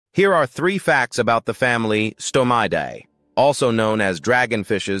Here are 3 facts about the family Stomiidae, also known as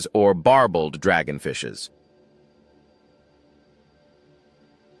dragonfishes or barbelled dragonfishes.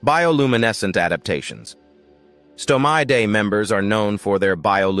 Bioluminescent adaptations. Stomiidae members are known for their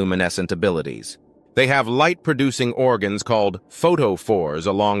bioluminescent abilities. They have light-producing organs called photophores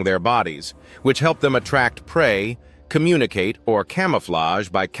along their bodies, which help them attract prey, communicate, or camouflage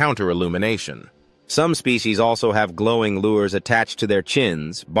by counter-illumination. Some species also have glowing lures attached to their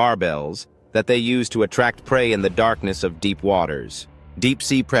chins, barbels, that they use to attract prey in the darkness of deep waters.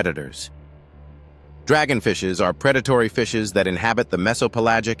 Deep-sea predators. Dragonfishes are predatory fishes that inhabit the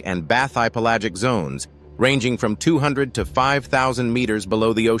mesopelagic and bathypelagic zones, ranging from 200 to 5,000 meters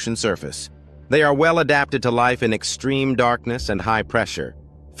below the ocean surface. They are well adapted to life in extreme darkness and high pressure,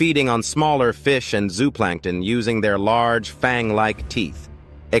 feeding on smaller fish and zooplankton using their large, fang-like teeth.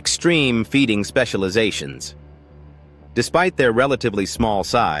 Extreme feeding specializations. Despite their relatively small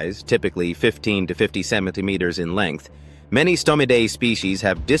size, typically 15 to 50 centimeters in length, many Stomiidae species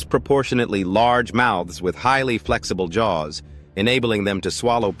have disproportionately large mouths with highly flexible jaws, enabling them to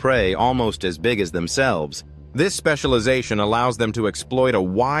swallow prey almost as big as themselves. This specialization allows them to exploit a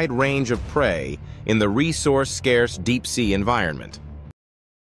wide range of prey in the resource-scarce deep-sea environment.